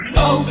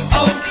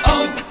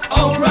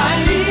O'Reilly!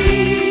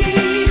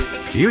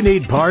 You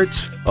need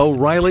parts?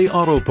 O'Reilly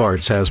Auto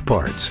Parts has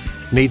parts.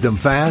 Need them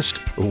fast?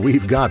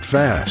 We've got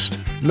fast.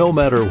 No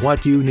matter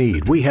what you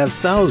need, we have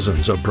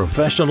thousands of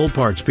professional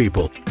parts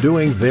people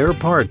doing their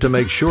part to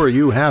make sure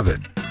you have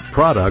it.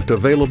 Product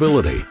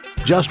availability.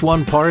 Just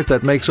one part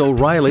that makes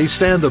O'Reilly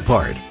stand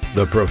apart.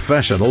 The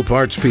professional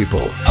parts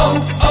people.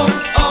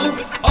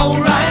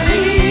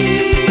 O'Reilly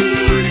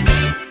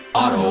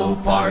Auto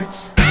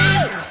Parts.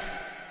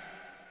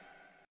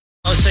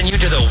 I'll send you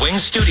to the Wing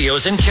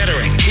Studios in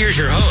Kettering. Here's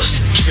your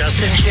host,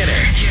 Justin Kidder.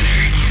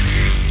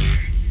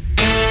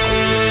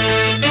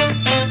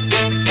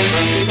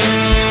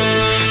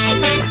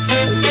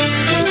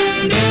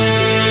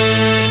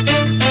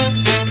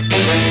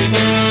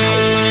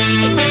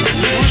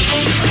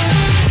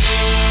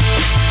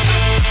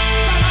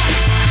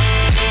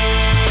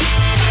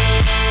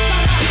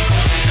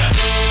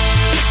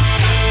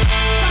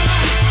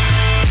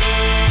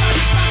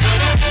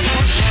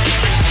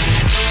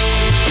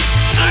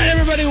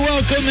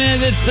 Welcome in.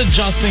 It's the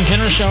Justin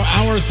Kidder Show,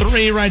 Hour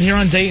 3, right here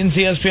on Dayton's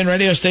ESPN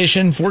radio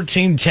station,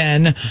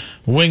 1410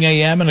 Wing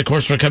AM. And, of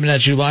course, we're coming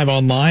at you live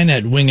online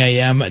at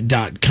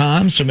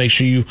wingam.com. So make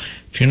sure you,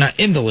 if you're not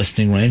in the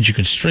listening range, you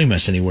can stream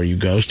us anywhere you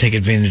go. So take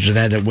advantage of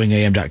that at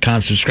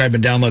wingam.com. Subscribe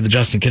and download the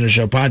Justin Kidder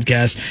Show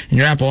podcast in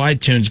your Apple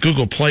iTunes,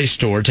 Google Play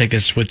Store. Take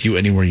us with you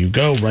anywhere you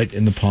go, right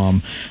in the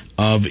palm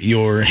of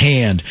your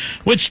hand.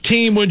 Which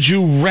team would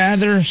you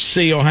rather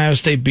see Ohio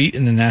State beat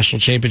in the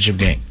national championship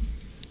game?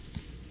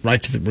 We're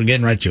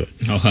getting right to it.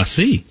 Oh, I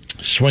see.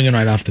 Swinging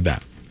right off the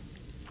bat.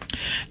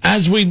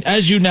 As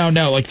you now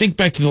know, think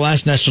back to the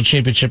last national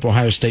championship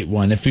Ohio State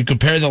won. If you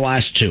compare the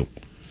last two,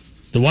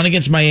 the one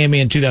against Miami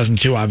in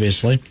 2002,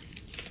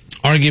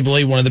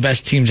 arguably one of the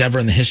best teams ever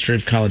in the history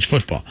of college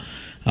football.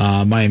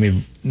 Miami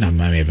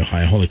of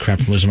Ohio. Holy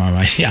crap, was my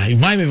mind. Yeah,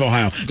 Miami of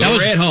Ohio.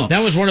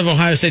 That was one of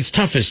Ohio State's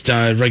toughest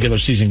regular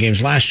season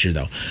games last year,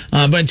 though.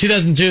 But in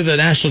 2002, the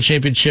national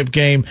championship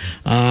game,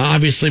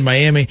 obviously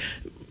Miami.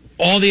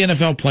 All the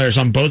NFL players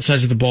on both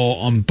sides of the ball,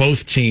 on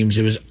both teams,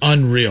 it was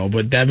unreal.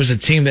 But that was a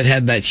team that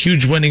had that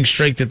huge winning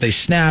streak that they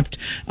snapped.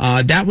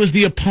 That was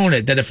the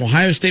opponent that if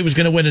Ohio State was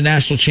going to win a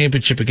national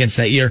championship against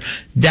that year,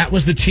 that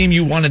was the team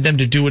you wanted them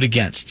to do it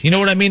against. You know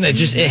what I mean? It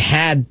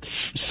had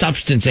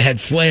substance. It had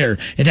flair.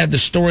 It had the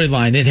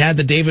storyline. It had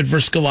the David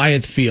versus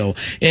Goliath feel.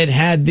 It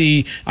had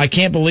the, I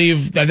can't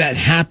believe that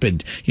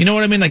happened. You know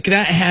what I mean? That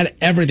had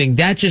everything.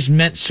 That just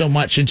meant so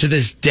much. And to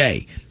this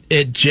day,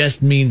 it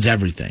just means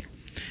everything.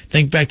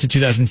 Think back to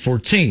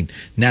 2014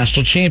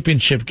 national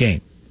championship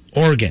game,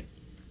 Oregon.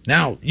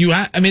 Now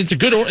it's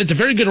a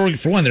very good Oregon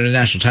for one. They're in a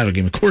national title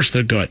game. Of course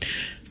they're good,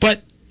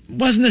 but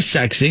wasn't as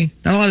sexy.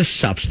 Not a lot of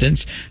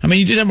substance.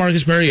 You did have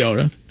Marcus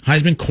Mariota,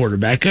 Heisman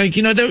quarterback.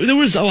 There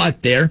was a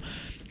lot there.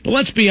 But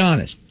let's be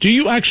honest. Do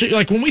you actually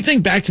when we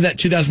think back to that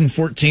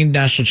 2014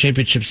 national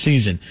championship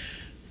season?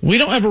 We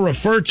don't ever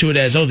refer to it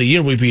as the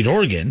year we beat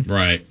Oregon.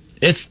 Right.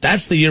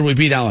 That's the year we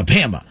beat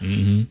Alabama.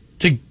 Mm-hmm.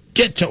 To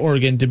get to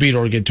Oregon, to beat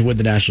Oregon, to win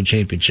the national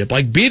championship.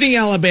 Beating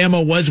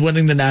Alabama was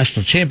winning the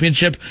national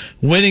championship.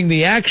 Winning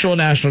the actual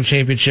national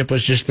championship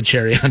was just the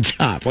cherry on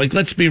top.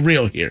 Let's be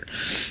real here.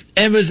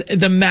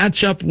 The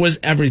matchup was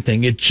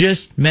everything. It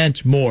just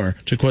meant more,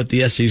 to quote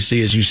the SEC,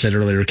 as you said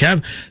earlier,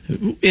 Kev.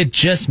 It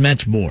just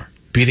meant more,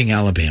 beating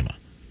Alabama.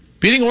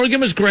 Beating Oregon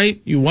was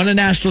great. You won a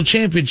national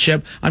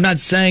championship. I'm not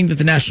saying that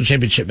the national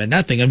championship meant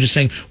nothing. I'm just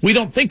saying we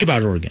don't think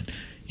about Oregon.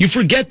 You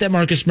forget that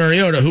Marcus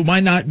Mariota, who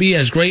might not be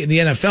as great in the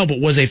NFL, but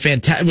was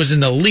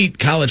an elite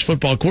college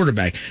football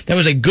quarterback. That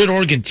was a good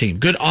Oregon team,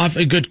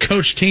 a good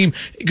coach team,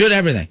 good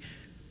everything.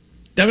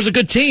 That was a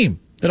good team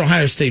that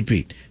Ohio State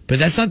beat.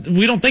 But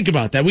we don't think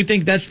about that. We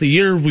think that's the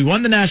year we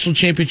won the national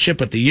championship,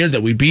 but the year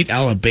that we beat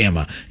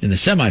Alabama in the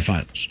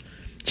semifinals.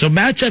 So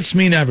matchups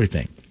mean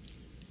everything.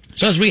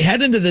 So as we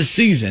head into this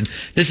season,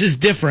 this is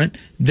different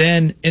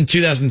than in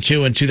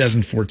 2002 and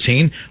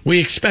 2014. We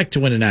expect to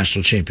win a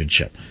national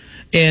championship.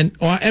 And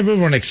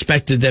everyone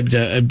expected them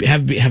to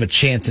have a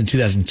chance in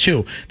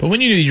 2002. But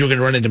when you knew you were going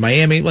to run into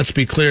Miami, let's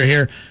be clear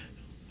here,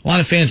 a lot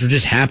of fans were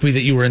just happy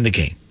that you were in the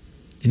game.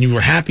 And you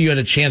were happy you had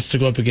a chance to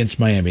go up against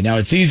Miami. Now,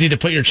 it's easy to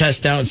put your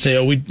chest out and say,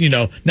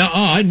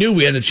 I knew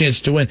we had a chance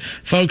to win.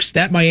 Folks,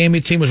 that Miami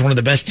team was one of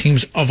the best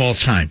teams of all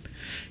time.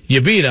 You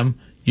beat them.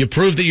 You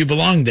proved that you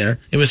belonged there.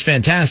 It was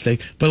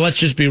fantastic. But let's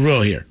just be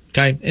real here.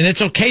 Okay, and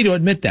it's okay to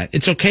admit that.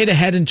 It's okay to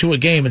head into a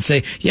game and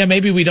say, yeah,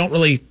 maybe we don't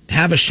really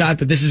have a shot,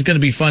 but this is going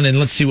to be fun, and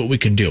let's see what we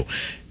can do.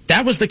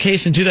 That was the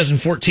case in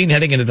 2014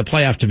 heading into the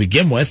playoff to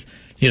begin with.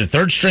 You had a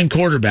third-string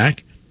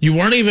quarterback. You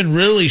weren't even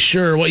really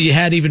sure what you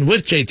had even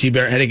with J.T.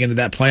 Barrett heading into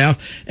that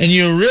playoff, and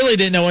you really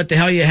didn't know what the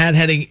hell you had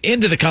heading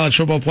into the college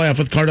football playoff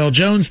with Cardale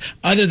Jones,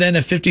 other than a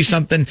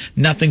 50-something,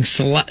 nothing,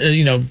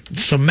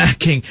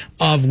 smacking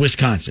of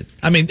Wisconsin.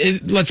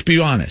 Let's be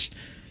honest.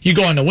 You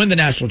go on to win the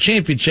national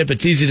championship,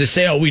 it's easy to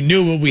say, we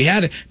knew what we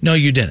had. No,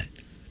 you didn't.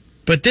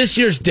 But this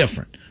year's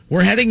different.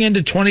 We're heading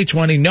into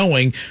 2020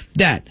 knowing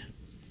that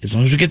as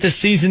long as we get this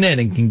season in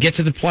and can get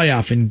to the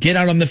playoff and get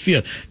out on the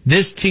field,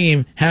 this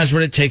team has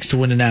what it takes to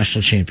win a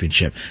national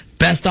championship.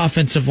 Best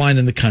offensive line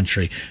in the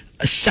country.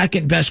 A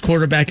second best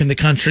quarterback in the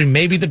country,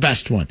 maybe the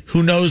best one.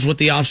 Who knows what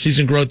the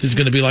offseason growth is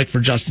going to be like for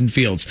Justin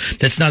Fields.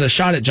 That's not a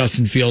shot at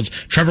Justin Fields.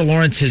 Trevor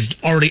Lawrence has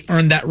already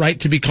earned that right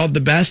to be called the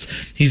best.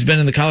 He's been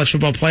in the college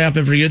football playoff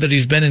every year that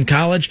he's been in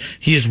college.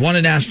 He has won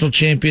a national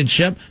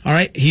championship. All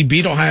right, he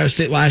beat Ohio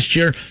State last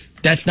year.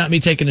 That's not me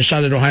taking a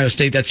shot at Ohio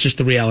State. That's just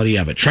the reality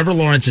of it. Trevor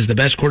Lawrence is the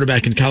best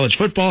quarterback in college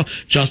football.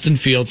 Justin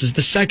Fields is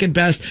the second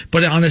best.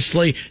 But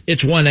honestly,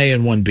 it's 1A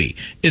and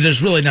 1B.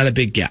 There's really not a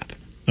big gap.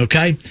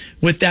 Okay?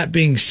 With that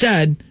being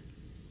said,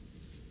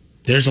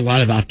 there's a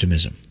lot of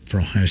optimism for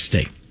Ohio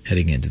State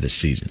heading into this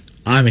season.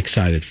 I'm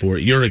excited for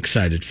it. You're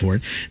excited for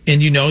it.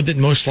 And you know that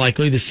most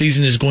likely the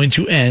season is going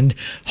to end,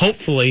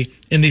 hopefully,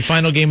 in the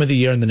final game of the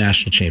year in the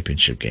national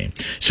championship game.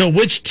 So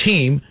which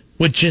team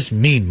would just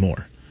mean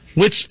more?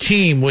 Which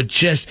team would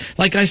just,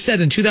 like I said,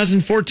 in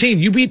 2014,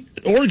 you beat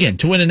Oregon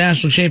to win a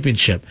national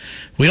championship.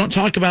 We don't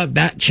talk about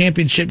that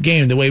championship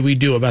game the way we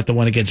do about the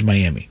one against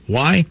Miami.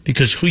 Why?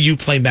 Because who you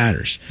play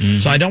matters. Mm-hmm.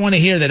 So I don't want to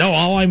hear that,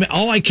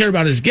 all I care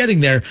about is getting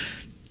there.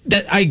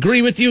 That I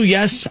agree with you,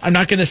 yes. I'm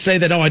not going to say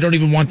that, I don't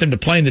even want them to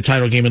play in the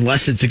title game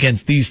unless it's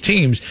against these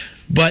teams.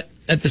 But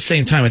at the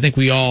same time, I think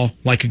we all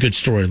like a good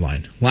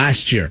storyline.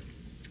 Last year,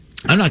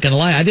 I'm not going to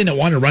lie, I didn't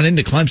want to run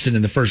into Clemson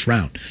in the first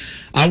round.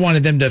 I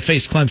wanted them to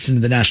face Clemson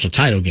in the national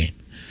title game.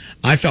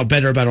 I felt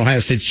better about Ohio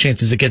State's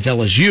chances against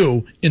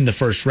LSU in the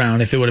first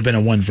round if it would have been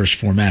a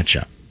 1-4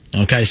 matchup.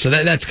 Okay, so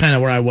that's kind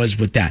of where I was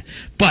with that.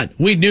 But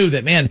we knew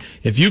that, man,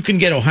 if you can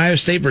get Ohio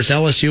State versus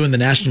LSU in the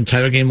national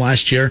title game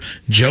last year,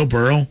 Joe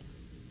Burrow,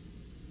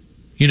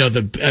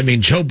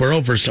 Joe Burrow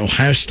versus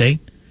Ohio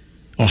State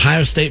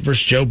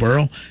versus Joe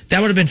Burrow,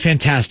 that would have been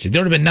fantastic.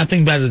 There would have been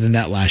nothing better than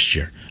that last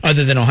year,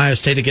 other than Ohio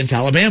State against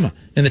Alabama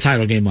in the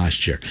title game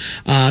last year.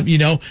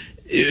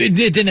 It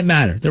didn't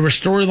matter. There were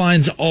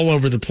storylines all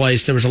over the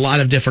place. There was a lot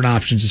of different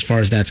options as far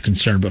as that's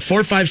concerned. But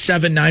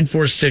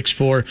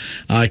 457-9464,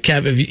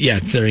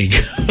 Kev, there you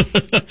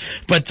go.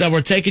 But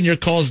we're taking your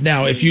calls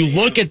now. If you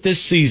look at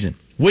this season,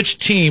 which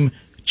team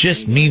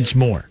just means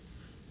more?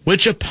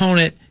 Which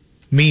opponent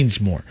means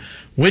more?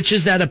 Which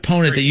is that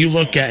opponent that you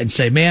look at and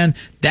say, man,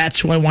 that's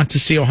who I want to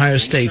see Ohio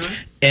State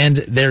end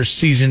their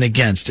season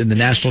against in the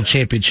national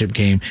championship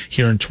game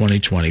here in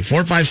 2020?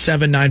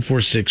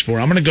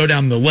 457-9464. I'm going to go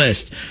down the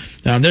list.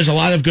 There's a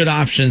lot of good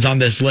options on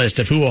this list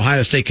of who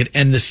Ohio State could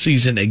end the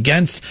season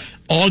against.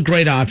 All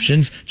great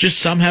options, just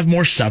some have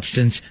more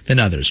substance than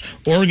others.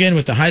 Oregon,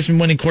 with the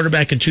Heisman-winning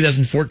quarterback in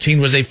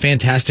 2014, was a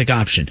fantastic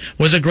option,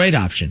 was a great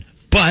option.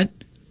 But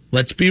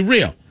let's be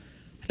real.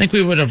 I think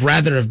we would have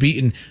rather have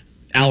beaten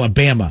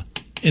Alabama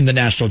in the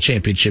national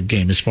championship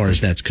game as far as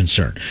that's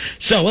concerned.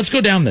 So let's go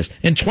down this.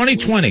 In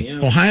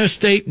 2020, Ohio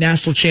State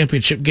national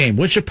championship game,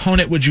 which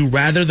opponent would you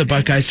rather the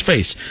Buckeyes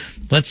face?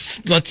 Let's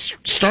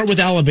start with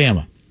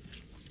Alabama.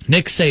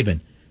 Nick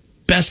Saban,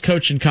 best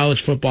coach in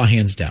college football,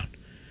 hands down.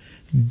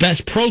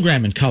 Best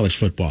program in college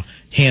football,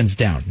 hands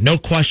down. No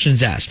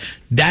questions asked.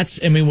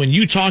 When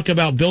you talk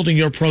about building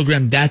your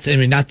program, not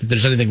that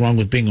there's anything wrong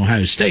with being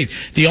Ohio State.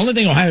 The only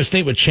thing Ohio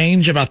State would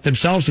change about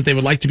themselves that they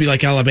would like to be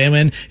like Alabama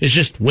in is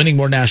just winning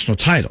more national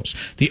titles.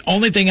 The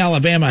only thing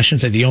Alabama, I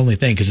shouldn't say the only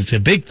thing because it's a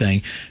big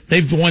thing,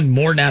 they've won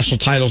more national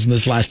titles in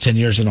this last 10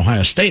 years than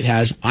Ohio State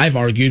has. I've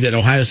argued that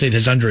Ohio State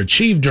has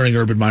underachieved during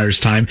Urban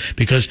Meyer's time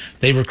because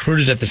they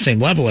recruited at the same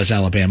level as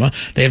Alabama.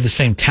 They have the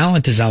same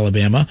talent as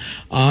Alabama,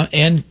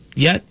 and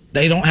yet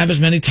they don't have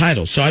as many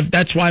titles. So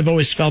that's why I've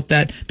always felt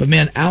that. But,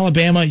 man,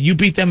 Alabama, you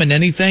beat them in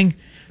anything,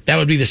 that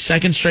would be the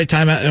second straight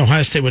time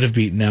Ohio State would have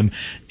beaten them.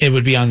 It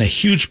would be on a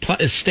huge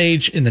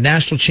stage in the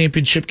national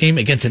championship game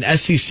against an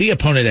SEC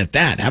opponent at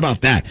that. How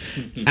about that?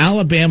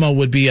 Alabama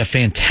would be a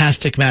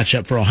fantastic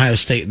matchup for Ohio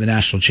State in the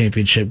national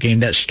championship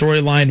game. That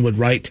storyline would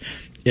write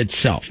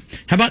itself.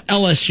 How about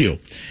LSU?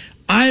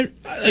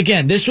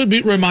 This would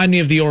remind me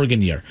of the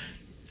Oregon year.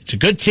 It's a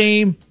good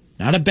team.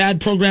 Not a bad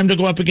program to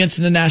go up against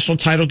in a national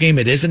title game.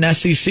 It is an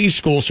SEC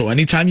school, so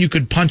anytime you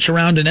could punch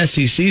around an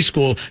SEC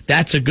school,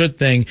 that's a good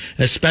thing,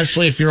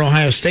 especially if you're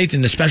Ohio State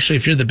and especially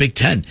if you're the Big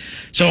Ten.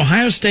 So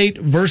Ohio State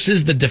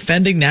versus the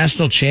defending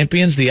national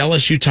champions, the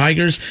LSU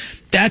Tigers,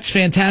 that's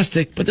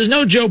fantastic, but there's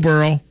no Joe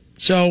Burrow.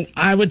 So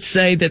I would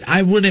say that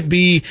I wouldn't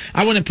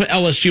put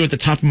LSU at the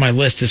top of my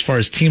list as far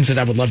as teams that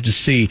I would love to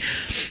see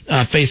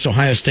face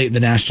Ohio State in the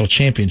national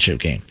championship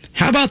game.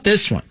 How about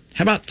this one?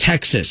 How about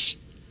Texas?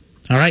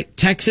 All right,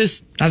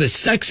 Texas, not as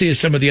sexy as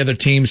some of the other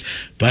teams,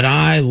 but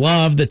I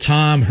love the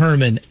Tom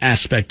Herman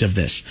aspect of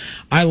this.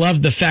 I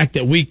love the fact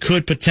that we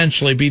could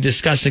potentially be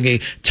discussing a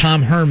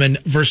Tom Herman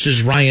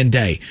versus Ryan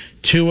Day,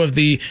 two of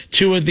the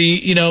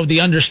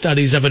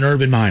understudies of an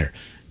Urban Meyer,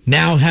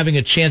 now having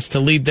a chance to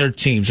lead their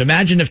teams.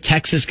 Imagine if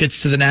Texas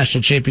gets to the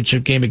national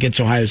championship game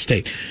against Ohio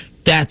State.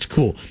 That's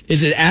cool.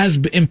 Is it as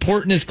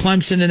important as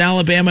Clemson and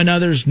Alabama and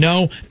others?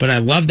 No, but I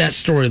love that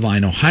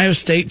storyline. Ohio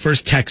State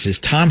versus Texas.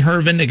 Tom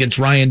Herman against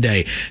Ryan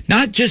Day.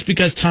 Not just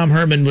because Tom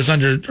Herman was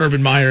under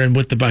Urban Meyer and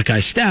with the Buckeye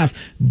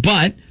staff,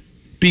 but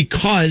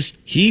because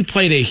he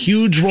played a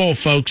huge role,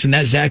 folks, in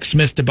that Zach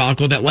Smith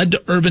debacle that led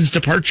to Urban's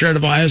departure out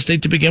of Ohio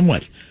State to begin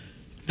with.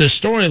 The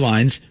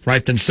storylines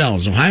write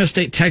themselves. Ohio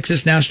State,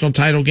 Texas national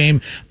title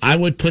game, I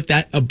would put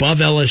that above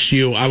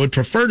LSU. I would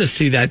prefer to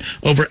see that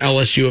over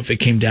LSU if it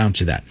came down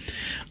to that.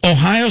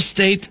 Ohio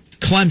State,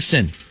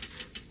 Clemson.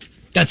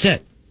 That's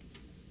it.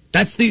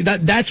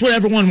 That's what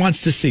everyone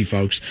wants to see,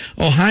 folks.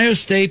 Ohio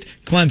State,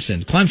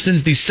 Clemson.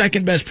 Clemson's the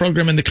second best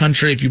program in the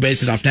country if you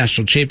base it off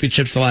national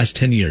championships the last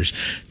 10 years.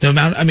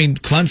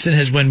 Clemson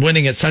has been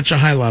winning at such a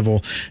high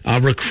level,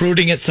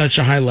 recruiting at such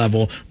a high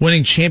level,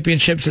 winning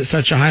championships at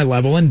such a high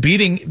level, and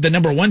beating the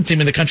number one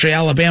team in the country,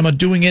 Alabama,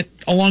 doing it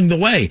along the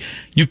way.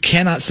 You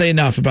cannot say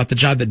enough about the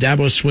job that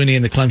Dabo Swinney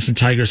and the Clemson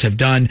Tigers have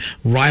done,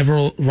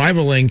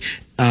 rivaling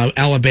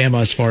Alabama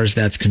as far as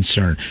that's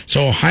concerned.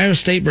 So Ohio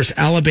State versus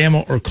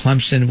Alabama or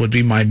Clemson would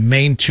be my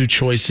main two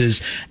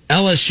choices.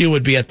 LSU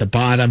would be at the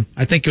bottom.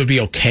 I think it would be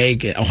okay,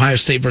 Ohio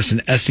State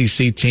versus an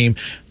SEC team,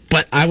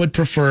 but I would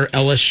prefer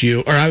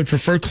LSU, or I would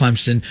prefer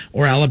Clemson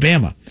or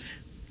Alabama.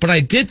 But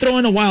I did throw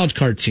in a wild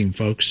card team,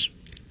 folks.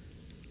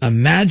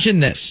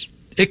 Imagine this.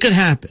 It could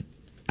happen.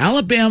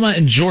 Alabama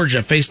and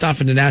Georgia faced off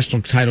in the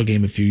national title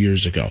game a few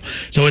years ago.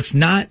 So it's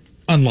not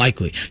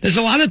unlikely. There's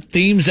a lot of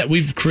themes that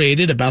we've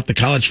created about the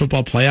college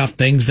football playoff,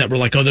 things that were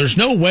like, oh, there's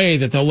no way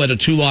that they'll let a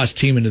two-loss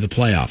team into the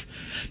playoff.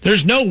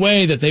 There's no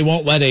way that they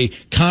won't let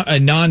a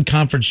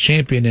non-conference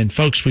champion in.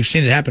 Folks, we've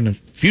seen it happen a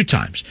few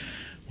times.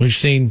 We've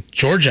seen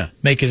Georgia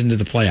make it into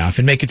the playoff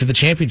and make it to the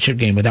championship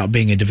game without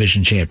being a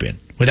division champion,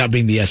 without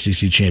being the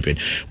SEC champion.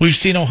 We've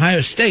seen Ohio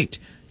State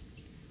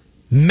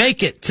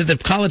make it to the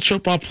college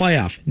football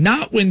playoff,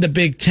 not win the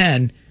Big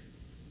Ten,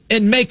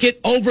 and make it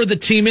over the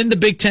team in the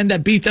Big Ten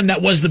that beat them, that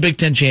was the Big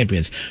Ten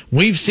champions.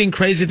 We've seen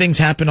crazy things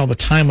happen all the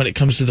time when it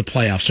comes to the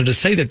playoffs. So to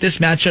say that this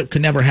matchup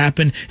could never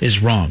happen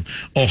is wrong.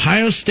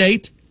 Ohio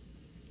State,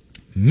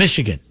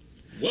 Michigan.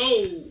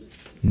 Whoa.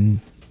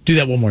 Do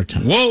that one more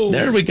time. Whoa.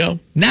 There we go.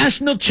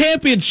 National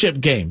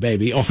championship game,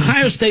 baby.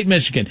 Ohio State,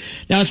 Michigan.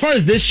 Now, as far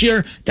as this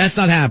year, that's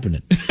not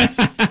happening.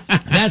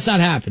 That's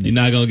not happening.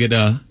 You're not going to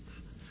get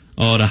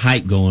all the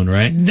hype going,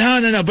 right?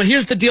 No. But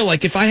here's the deal.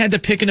 Like, if I had to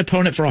pick an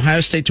opponent for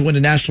Ohio State to win a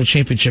national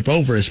championship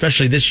over,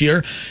 especially this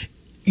year,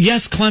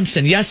 yes,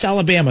 Clemson. Yes,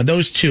 Alabama.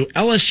 Those two.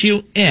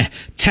 LSU,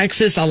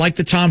 Texas, I like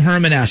the Tom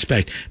Herman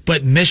aspect.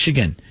 But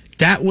Michigan,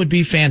 that would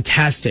be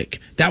fantastic.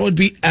 That would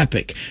be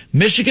epic.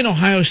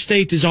 Michigan-Ohio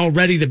State is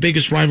already the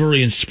biggest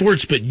rivalry in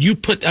sports, but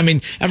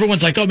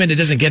everyone's like, oh, man, it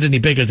doesn't get any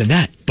bigger than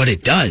that. But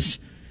it does.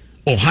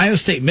 Ohio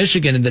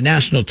State-Michigan in the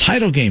national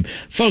title game.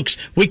 Folks,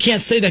 we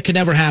can't say that could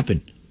never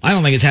happen. I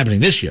don't think it's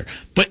happening this year,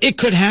 but it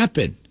could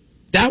happen.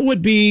 That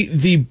would be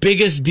the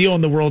biggest deal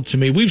in the world to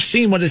me. We've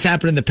seen what has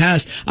happened in the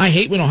past. I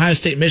hate when Ohio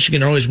State and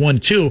Michigan are always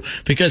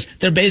 1-2 because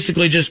they're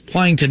basically just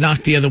playing to knock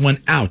the other one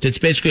out. It's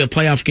basically a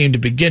playoff game to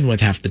begin with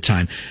half the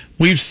time.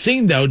 We've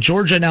seen, though,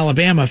 Georgia and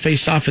Alabama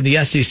face off in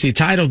the SEC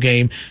title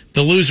game.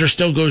 The loser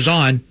still goes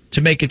on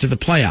to make it to the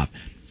playoff.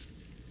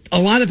 A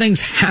lot of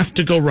things have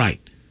to go right,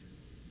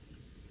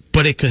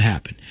 but it could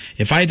happen.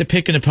 If I had to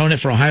pick an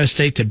opponent for Ohio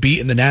State to beat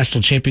in the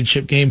national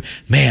championship game,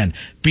 man,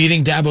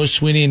 beating Dabo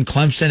Swinney and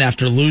Clemson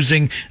after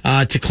losing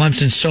to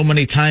Clemson so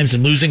many times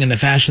and losing in the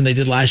fashion they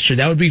did last year,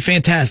 that would be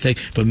fantastic,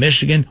 but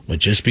Michigan would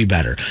just be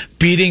better.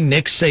 Beating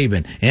Nick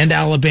Saban and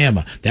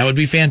Alabama, that would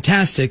be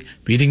fantastic.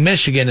 Beating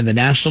Michigan in the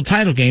national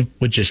title game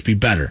would just be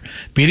better.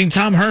 Beating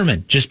Tom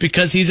Herman, just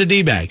because he's a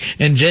D-bag,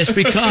 and just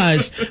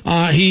because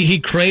he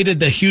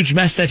created the huge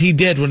mess that he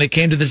did when it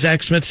came to the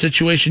Zach Smith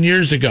situation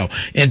years ago,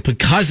 and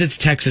because it's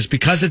Texas,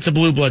 because it's a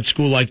blue blood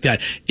school like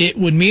that, it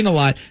would mean a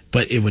lot,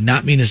 but it would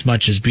not mean as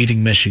much as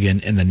beating Michigan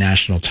in the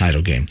national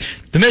title game.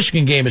 The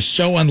Michigan game is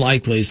so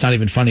unlikely, it's not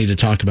even funny to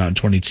talk about in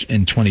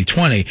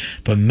 2020,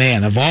 but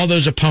man, of all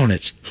those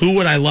opponents, who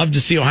would I love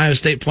to see Ohio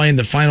State play in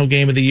the final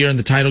game of the year and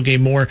the title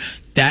game more?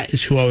 That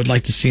is who I would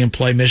like to see him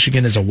play.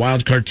 Michigan is a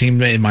wild card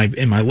team in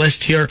my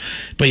list here.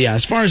 But yeah,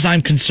 as far as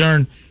I'm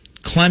concerned,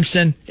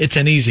 Clemson, it's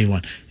an easy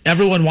one.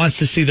 Everyone wants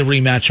to see the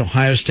rematch,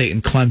 Ohio State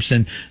and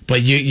Clemson,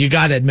 but you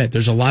got to admit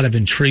there's a lot of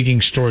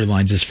intriguing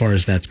storylines as far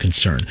as that's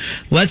concerned.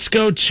 Let's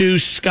go to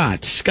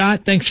Scott.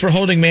 Scott, thanks for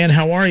holding, man.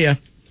 How are you?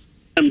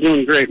 I'm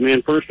doing great,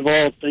 man. First of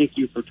all, thank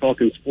you for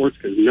talking sports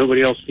because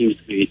nobody else seems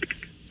to be.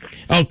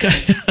 Okay.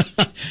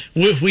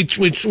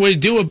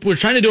 we're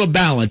trying to do a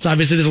balance.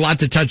 Obviously, there's a lot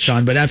to touch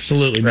on, but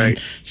absolutely, man.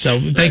 So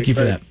thank you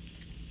for that.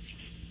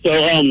 So,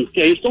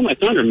 you stole my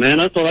thunder, man.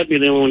 I thought I'd be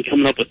the only one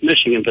coming up with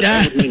Michigan, but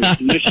that would mean that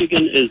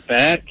Michigan is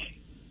back,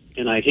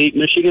 and I hate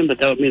Michigan, but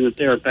that would mean that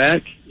they are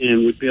back, and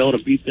we'd be able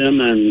to beat them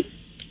in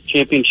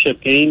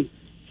championship game.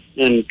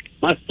 And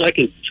my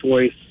second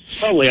choice,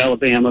 probably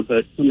Alabama,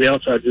 but somebody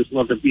else I'd just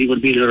love to beat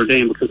would be Notre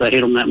Dame because I hate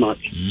them that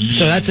much.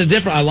 So that's a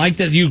different. I like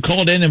that you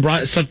called in and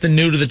brought something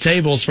new to the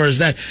table as far as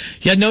that.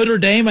 Yeah, Notre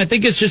Dame, I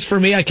think it's just for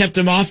me, I kept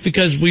them off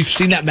because we've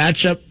seen that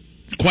matchup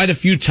quite a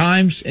few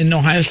times, and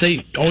Ohio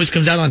State always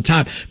comes out on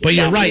top. But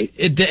you're right.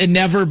 It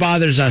never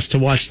bothers us to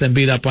watch them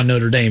beat up on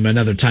Notre Dame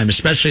another time,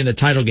 especially in the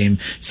title game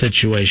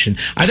situation.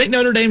 I think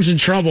Notre Dame's in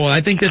trouble.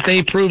 I think that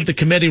they proved the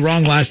committee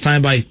wrong last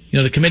time by,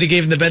 the committee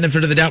gave them the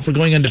benefit of the doubt for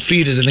going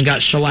undefeated and then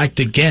got shellacked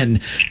again.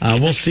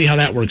 We'll see how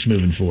that works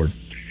moving forward.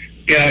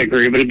 Yeah, I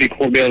agree, but it'd be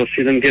cool to be able to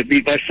see them get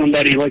beat by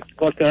somebody like the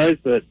Buckeyes,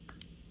 but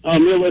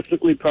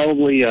realistically,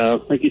 probably,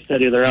 like you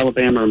said, either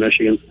Alabama or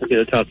Michigan would be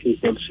the top teams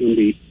they'll soon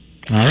beat.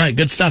 All right,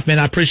 good stuff, man.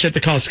 I appreciate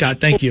the call,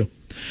 Scott. Thank you.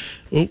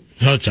 Oh,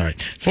 it's all right.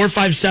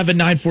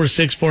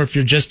 457-9464. If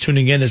you're just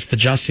tuning in, it's the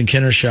Justin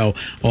Kinner Show.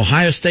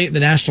 Ohio State in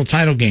the national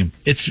title game.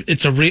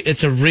 It's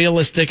a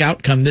realistic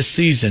outcome this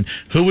season.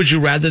 Who would you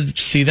rather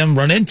see them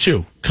run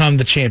into come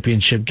the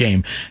championship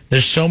game?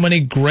 There's so many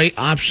great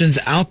options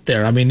out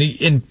there. I mean,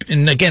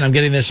 and again, I'm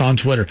getting this on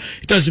Twitter.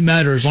 It doesn't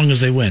matter as long as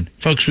they win,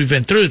 folks. We've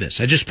been through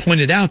this. I just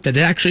pointed out that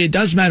it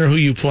does matter who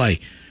you play.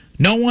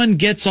 No one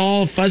gets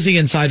all fuzzy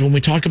inside when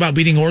we talk about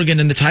beating Oregon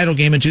in the title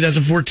game in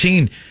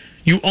 2014.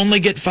 You only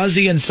get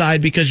fuzzy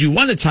inside because you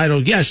won a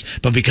title, yes,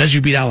 but because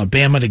you beat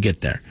Alabama to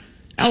get there.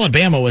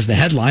 Alabama was the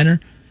headliner.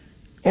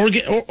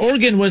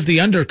 Oregon was the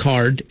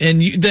undercard,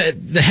 and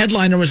the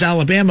headliner was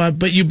Alabama,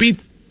 but you beat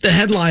the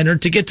headliner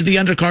to get to the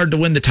undercard to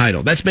win the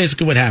title. That's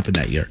basically what happened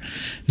that year.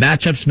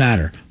 Matchups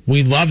matter.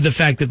 We love the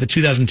fact that the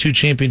 2002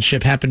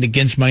 championship happened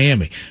against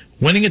Miami.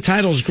 Winning a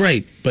title is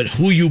great, but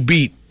who you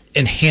beat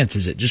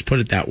enhances it. Just put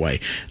it that way.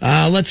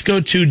 Let's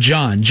go to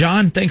John.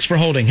 John, thanks for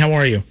holding. How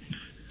are you?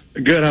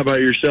 Good. How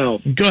about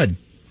yourself? Good.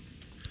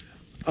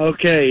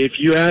 Okay, if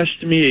you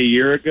asked me a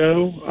year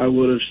ago, I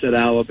would have said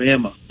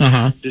Alabama.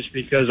 Just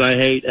because I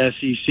hate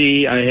SEC,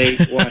 I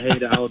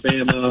hate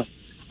Alabama.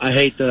 I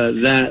hate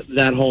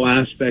that whole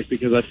aspect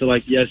because I feel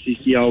like the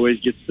SEC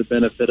always gets the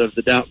benefit of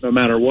the doubt no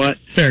matter what.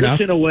 Fair enough.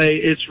 Which in a way,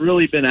 it's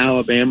really been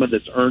Alabama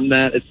that's earned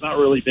that. It's not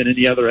really been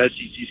any other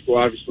SEC school,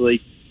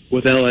 obviously,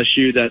 with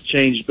LSU that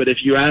changed. But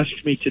if you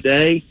ask me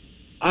today,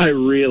 I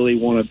really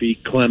want to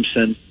beat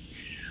Clemson.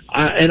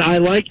 And I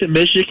like the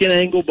Michigan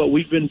angle, but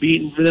we've been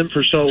beating for them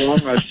for so long.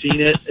 I've seen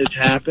it. It's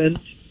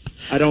happened.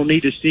 I don't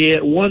need to see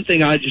it. One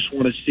thing I just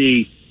want to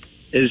see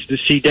is to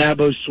see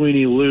Dabo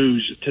Swinney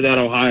lose to that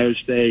Ohio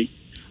State.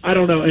 I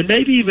don't know. And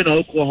maybe even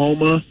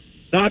Oklahoma,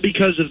 not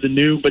because of the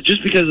new, but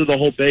just because of the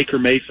whole Baker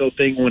Mayfield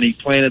thing when he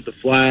planted the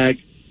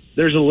flag.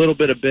 There's a little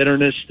bit of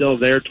bitterness still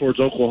there towards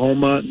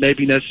Oklahoma,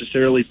 maybe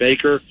necessarily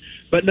Baker.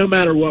 But no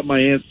matter what, my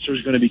answer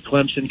is going to be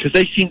Clemson because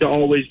they seem to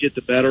always get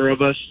the better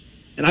of us.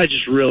 And I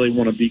just really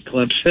want to beat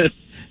Clemson.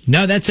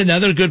 No, that's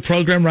another good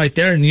program right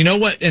there. And you know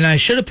what? And I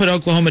should have put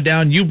Oklahoma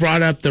down. You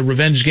brought up the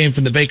revenge game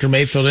from the Baker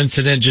Mayfield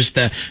incident, just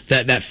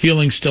that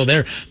feeling still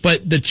there.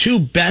 But the two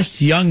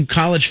best young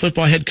college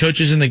football head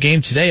coaches in the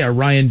game today are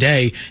Ryan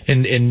Day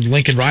and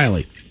Lincoln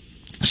Riley.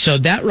 So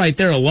that right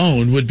there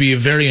alone would be a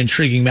very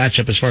intriguing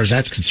matchup as far as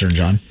that's concerned,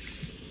 John.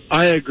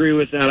 I agree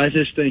with that. I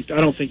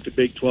don't think the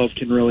Big 12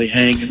 can really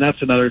hang. And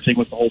that's another thing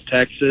with the whole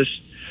Texas.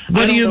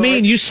 What do you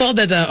mean? You saw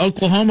that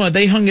Oklahoma,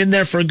 they hung in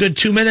there for a good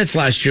 2 minutes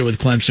last year with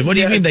Clemson. What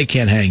do you mean they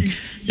can't hang?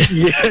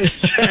 Yeah,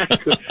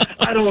 exactly.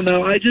 I don't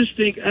know. I just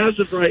think as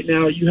of right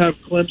now, you have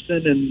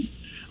Clemson, and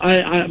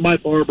my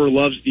barber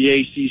loves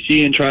the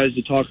ACC and tries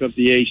to talk up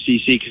the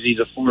ACC because he's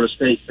a Florida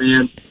State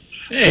fan.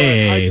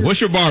 Hey, what's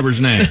your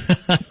barber's name?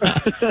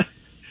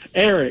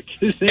 Eric.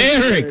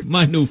 Eric,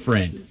 my new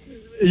friend.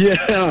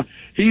 Yeah,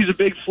 he's a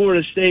big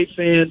Florida State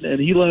fan, and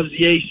he loves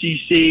the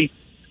ACC.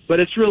 But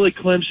it's really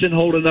Clemson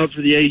holding up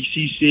for the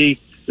ACC.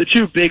 The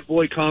two big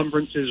boy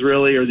conferences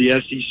really are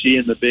the SEC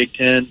and the Big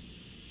Ten.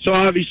 So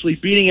obviously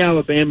beating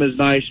Alabama is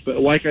nice,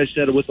 but like I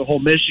said, with the whole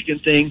Michigan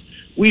thing,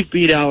 we've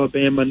beat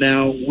Alabama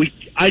now.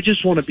 I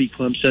just want to beat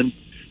Clemson.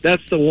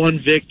 That's the one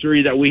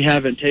victory that we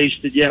haven't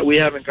tasted yet. We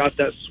haven't got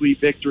that sweet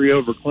victory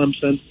over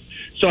Clemson.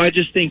 So I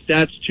just think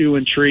that's too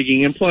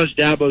intriguing. And plus,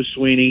 Dabo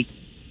Swinney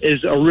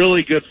is a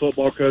really good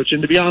football coach.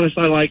 And to be honest,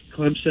 I like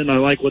Clemson. I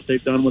like what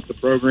they've done with the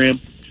program.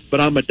 But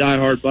I'm a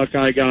diehard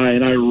Buckeye guy,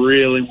 and I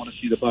really want to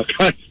see the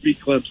Buckeyes beat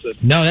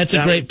Clemson. No, that's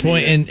a great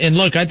point. And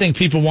look, I think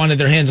people wanted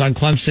their hands on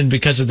Clemson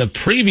because of the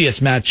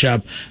previous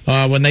matchup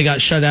when they got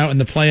shut out in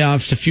the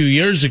playoffs a few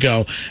years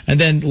ago. And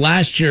then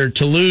last year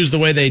to lose the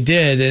way they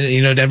did,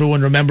 and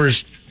everyone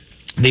remembers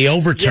the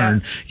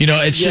overturn.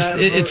 Yeah.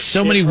 It's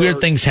so many weird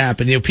things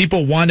happen.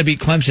 People want to beat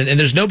Clemson, and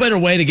there's no better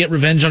way to get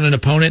revenge on an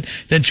opponent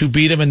than to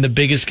beat them in the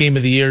biggest game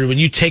of the year. When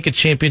you take a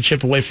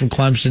championship away from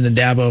Clemson and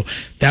Dabo,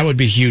 that would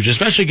be huge,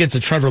 especially against a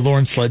Trevor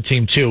Lawrence-led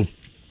team, too.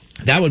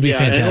 That would be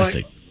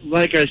fantastic.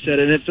 Like I said,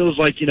 and it feels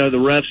like, the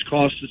refs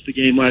cost us the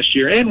game last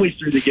year, and we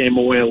threw the game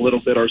away a little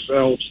bit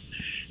ourselves.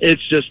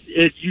 It's just,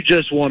 you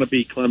just want to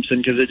beat Clemson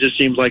because it just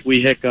seems like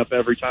we hiccup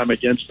every time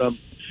against them.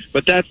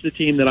 But that's the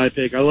team that I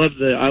pick.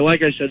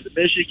 Like I said, the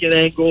Michigan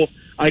angle,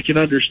 I can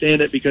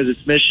understand it because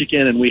it's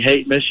Michigan and we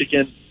hate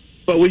Michigan.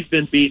 But we've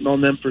been beating on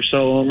them for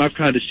so long. I've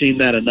kind of seen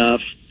that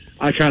enough.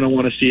 I kind of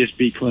want to see us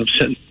beat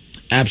Clemson.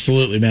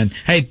 Absolutely, man.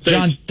 Hey,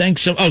 John,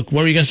 thanks. What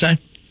were you going to say?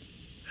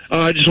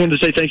 I just wanted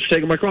to say thanks for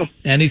taking my call.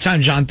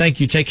 Anytime, John.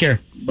 Thank you. Take care.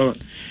 Bye.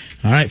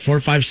 All right,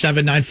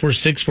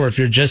 457-9464. If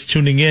you're just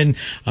tuning in,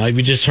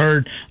 we just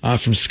heard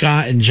from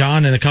Scott and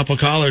John and a couple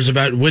callers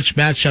about which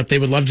matchup they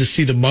would love to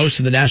see the most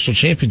in the national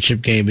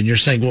championship game. And you're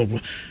saying, well,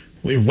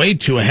 we're way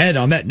too ahead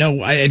on that.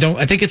 No, I don't.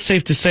 I think it's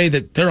safe to say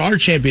that there are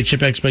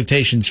championship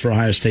expectations for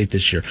Ohio State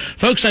this year.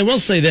 Folks, I will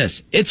say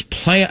this.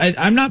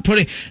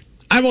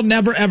 I will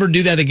never, ever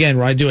do that again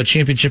where I do a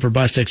championship or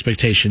bust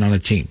expectation on a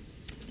team.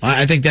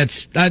 I think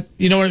that's,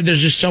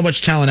 there's just so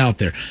much talent out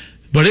there.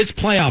 But it's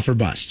playoff or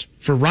bust.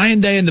 For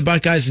Ryan Day and the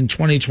Buckeyes in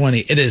 2020,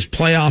 it is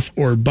playoff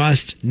or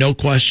bust, no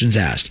questions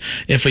asked.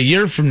 If a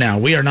year from now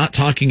we are not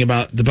talking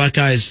about the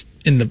Buckeyes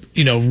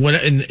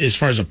as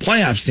far as a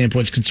playoff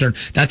standpoint is concerned,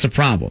 that's a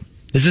problem.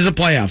 This is a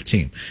playoff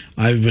team.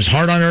 I was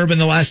hard on Urban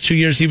the last 2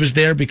 years he was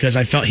there because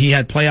I felt he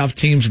had playoff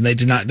teams and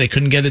they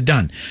couldn't get it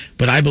done.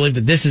 But I believe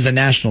that this is a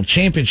national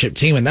championship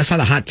team, and that's not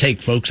a hot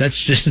take, folks.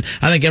 That's just,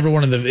 I think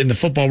everyone in the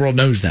football world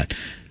knows that.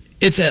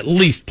 It's at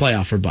least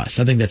playoff or bust.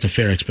 I think that's a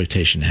fair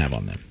expectation to have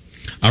on them.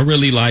 I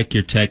really like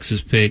your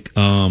Texas pick.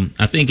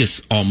 I think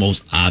it's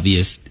almost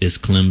obvious it's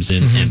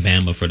Clemson and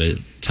Bama for the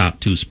top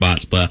two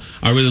spots, but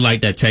I really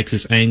like that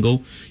Texas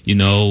angle,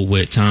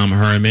 with Tom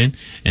Herman,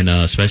 and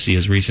especially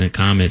his recent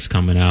comments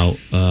coming out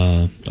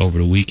over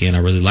the weekend. I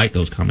really like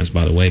those comments,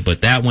 by the way.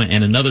 But that one,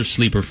 and another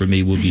sleeper for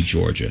me would be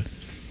Georgia.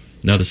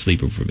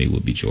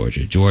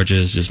 Georgia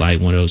is just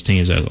like one of those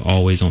teams that are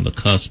always on the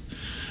cusp.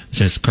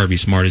 Since Kirby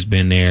Smart has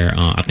been there,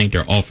 I think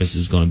their offense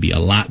is going to be a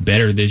lot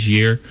better this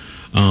year.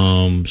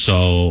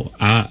 So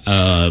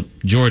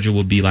Georgia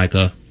would be like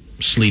a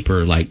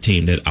sleeper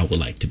team that I would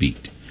like to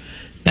beat.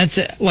 That's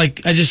it.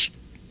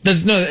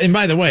 And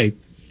by the way,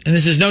 and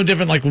this is no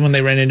different like when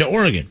they ran into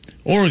Oregon.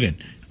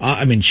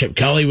 Chip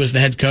Kelly was the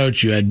head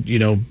coach. You had,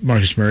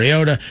 Marcus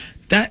Mariota.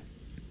 That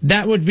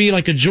would be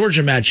like a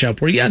Georgia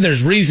matchup where,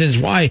 there's reasons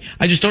why.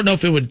 I just don't know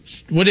if it would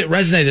it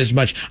resonate as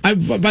much. By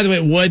the way,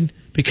 it would,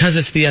 because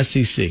it's the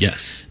SEC.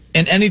 Yes.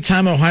 And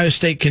anytime Ohio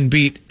State can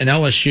beat an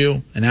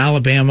LSU, an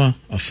Alabama,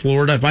 a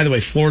Florida. By the way,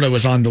 Florida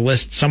was on the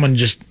list. Someone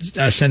just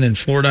sent in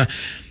Florida.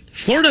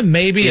 Florida,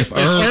 maybe if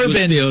Urban was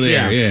still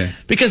there, yeah.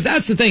 Because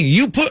that's the thing.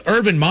 You put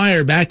Urban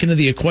Meyer back into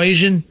the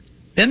equation,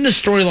 then the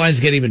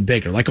storylines get even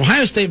bigger. Like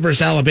Ohio State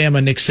versus Alabama,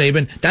 Nick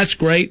Saban. That's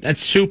great.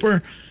 That's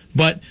super.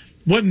 But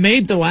what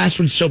made the last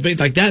one so big,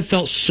 that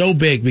felt so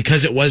big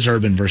because it was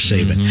Urban versus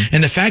Saban.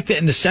 And the fact that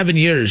in the 7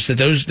 years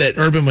that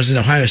Urban was in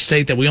Ohio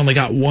State, that we only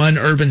got one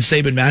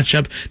Urban-Saban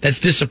matchup, that's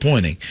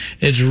disappointing.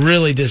 It's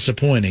really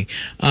disappointing.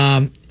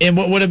 And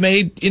what would have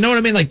made, you know what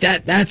I mean?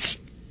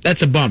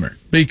 That's a bummer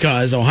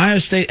because Ohio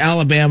State,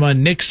 Alabama,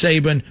 Nick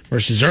Saban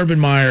versus Urban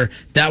Meyer,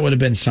 that would have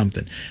been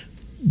something.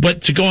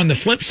 But to go on the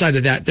flip side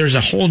of that, there's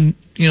a whole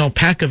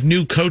pack of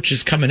new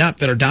coaches coming up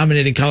that are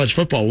dominating college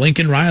football.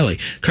 Lincoln Riley,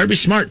 Kirby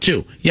Smart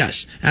too.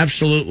 Yes,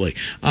 absolutely.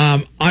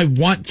 I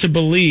want to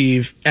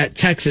believe at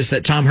Texas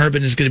that Tom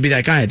Herman is going to be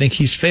that guy. I think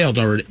he's failed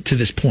already to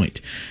this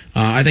point.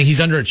 I think he's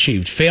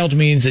underachieved. Failed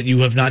means that you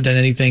have not done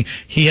anything.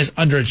 He has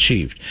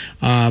underachieved.